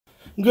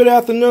Good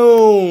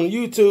afternoon,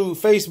 YouTube,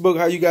 Facebook.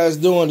 How you guys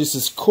doing? This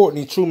is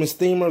Courtney, Truman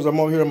Steemers. I'm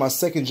over here on my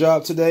second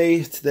job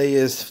today. Today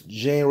is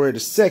January the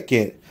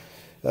 2nd.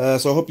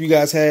 So I hope you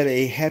guys had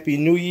a happy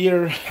new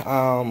year.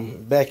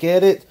 Back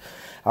at it.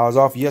 I was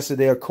off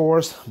yesterday, of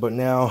course, but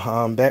now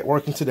I'm back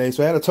working today.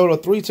 So I had a total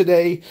of 3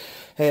 today.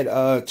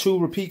 Had 2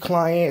 repeat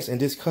clients, and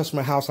this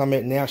customer house I'm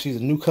at now, she's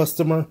a new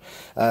customer.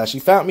 She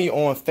found me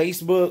on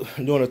Facebook,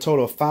 doing a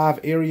total of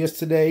 5 areas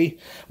today.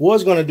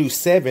 Was going to do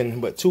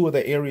 7, but 2 of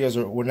the areas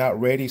were not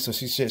ready, so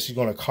she said she's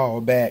going to call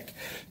back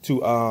to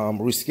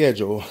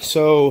reschedule.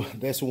 So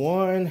that's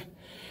one.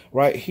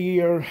 Right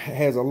here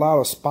has a lot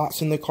of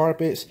spots in the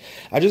carpets.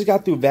 I just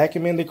got through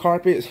vacuuming the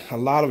carpets. A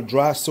lot of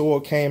dry soil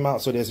came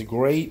out, so that's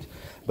great.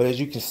 But as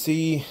you can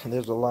see,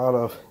 there's a lot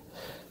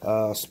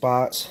of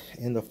spots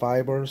in the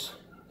fibers.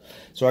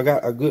 So I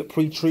got a good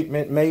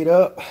pre-treatment made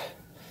up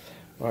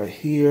right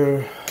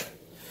here.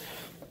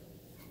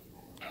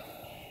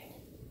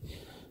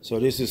 So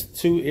this is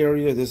 2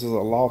 areas. This is a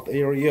loft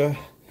area.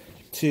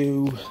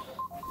 2.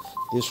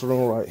 This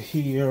room right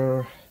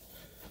here.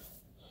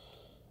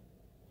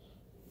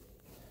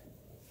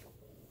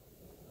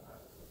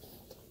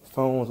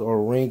 Phones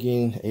are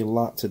ringing a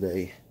lot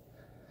today.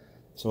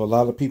 So a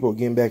lot of people are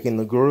getting back in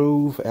the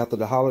groove after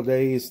the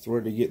holidays,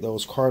 ready to get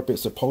those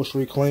carpets,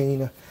 upholstery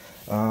clean.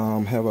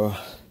 Have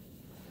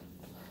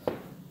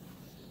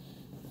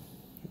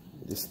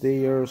the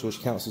stairs,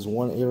 which counts as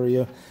 1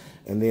 area,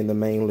 and then the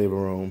main living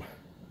room.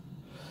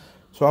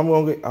 So I'm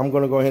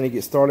gonna go ahead and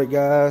get started,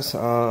 guys.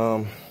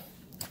 And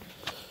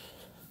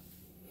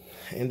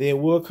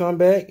then we'll come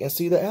back and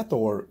see the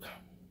afterwork.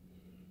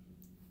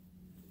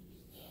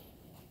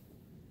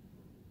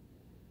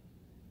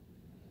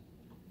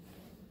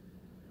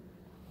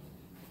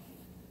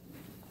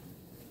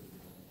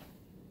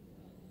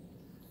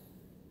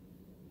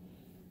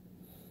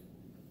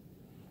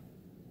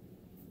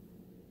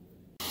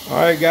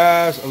 Alright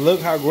guys,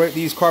 look how great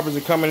these carpets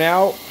are coming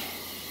out.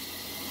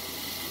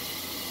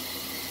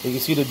 You can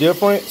see the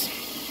difference.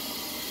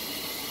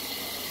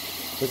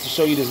 Just to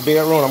show you this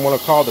bedroom, I'm going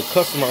to call the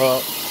customer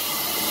up.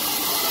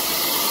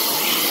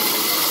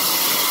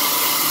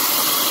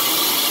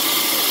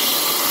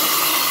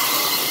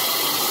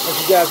 Let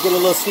you guys get a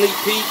little sneak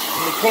peek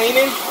in the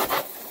cleaning.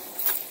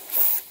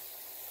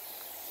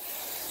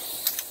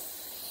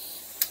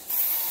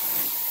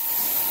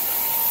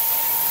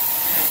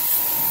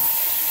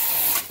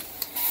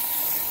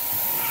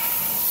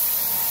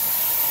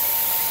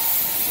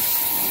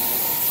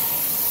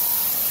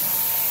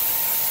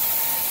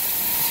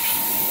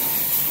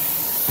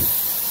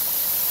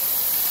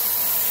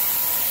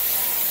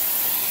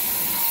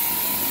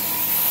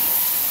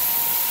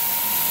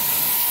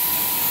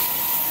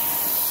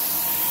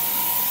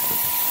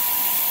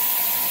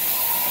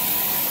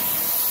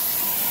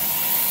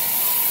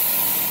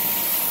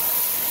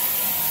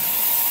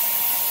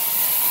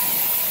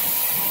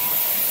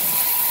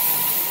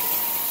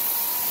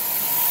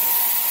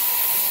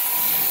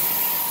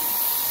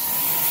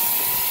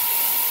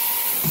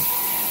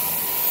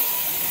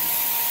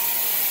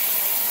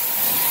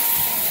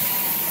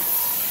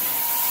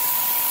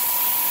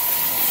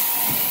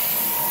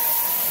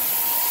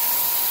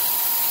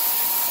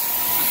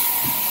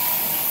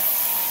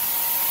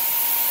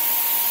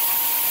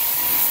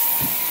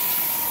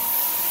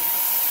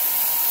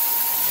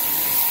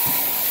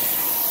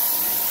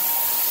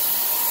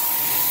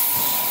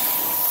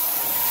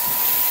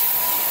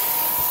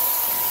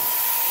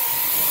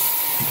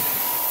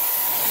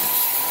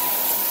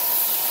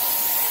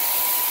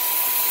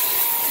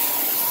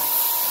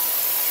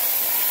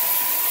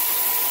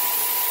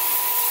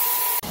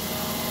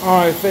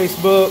 Alright,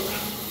 Facebook,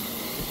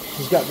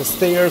 just got the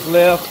stairs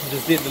left,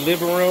 just did the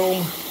living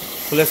room.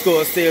 So let's go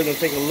upstairs and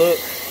take a look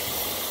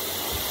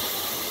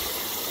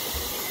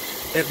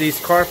at these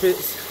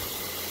carpets.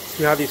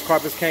 See how these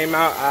carpets came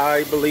out.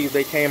 I believe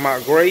they came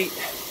out great.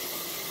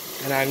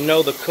 And I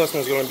know the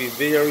customer's going to be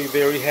very,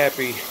 very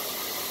happy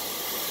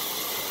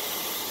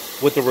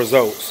with the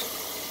results.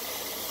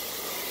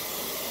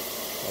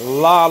 A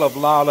lot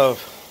of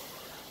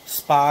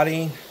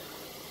spotting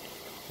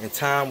and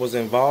time was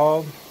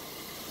involved.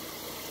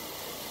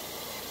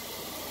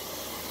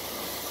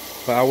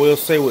 But I will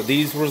say with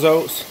these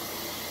results,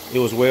 it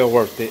was well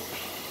worth it.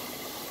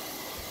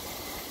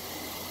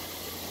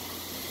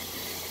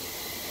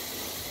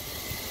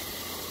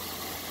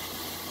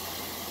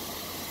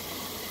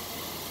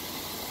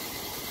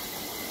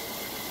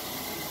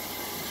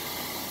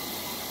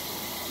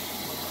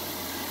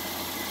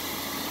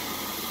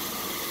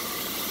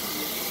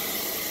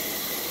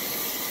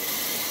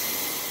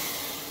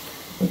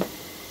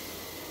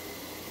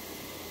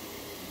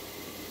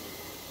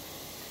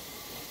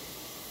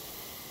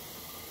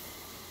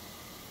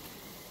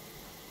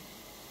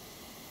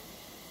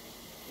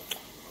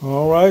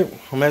 All right,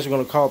 I'm actually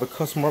going to call the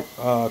customer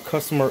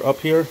up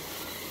here,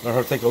 let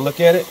her take a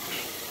look at it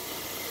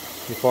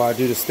before I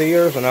do the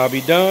stairs, and I'll be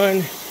done.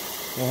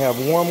 I have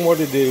 1 more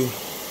to do.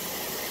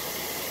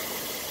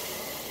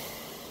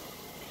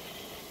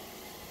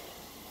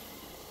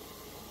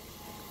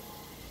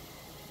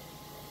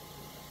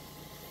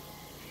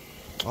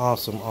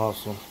 Awesome,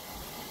 awesome.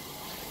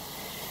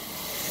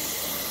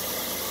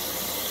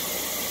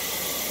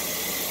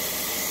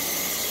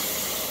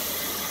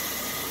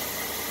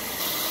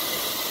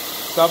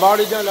 So I've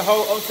already done the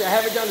whole, oh, I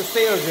haven't done the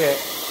stairs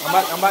yet.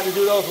 I'm about to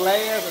do those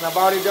last, and I've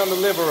already done the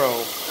living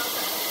room.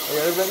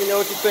 Yeah, just let me know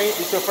what you think.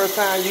 It's your first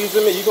time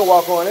using it. You can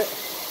walk on it.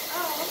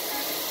 Oh,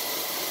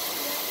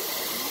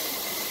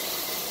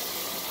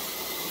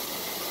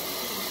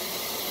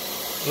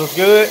 okay. Looks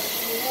good?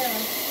 Yeah.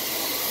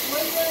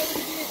 What do you want to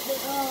get?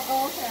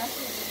 Oh, okay, I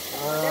see it.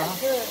 That's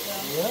good,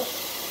 though. Yep.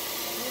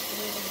 That's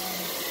really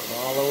nice.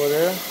 All over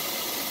there.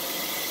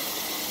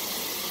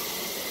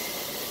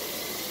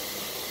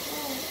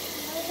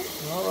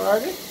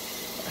 Alrighty.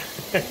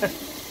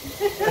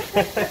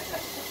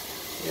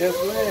 Yes,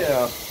 ma'am.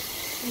 Yeah.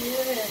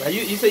 Now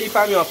you said you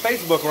found me on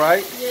Facebook,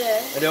 right?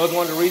 Yeah. And that was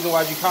one of the reasons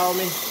why you called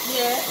me?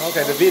 Yeah.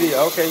 Okay, the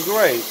video. Okay,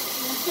 great.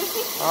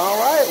 All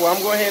right. Well,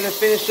 I'm going ahead and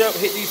finish up,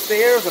 hit these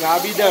stairs, and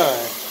I'll be done.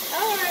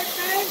 All right,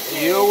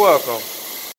 thank you. You're welcome.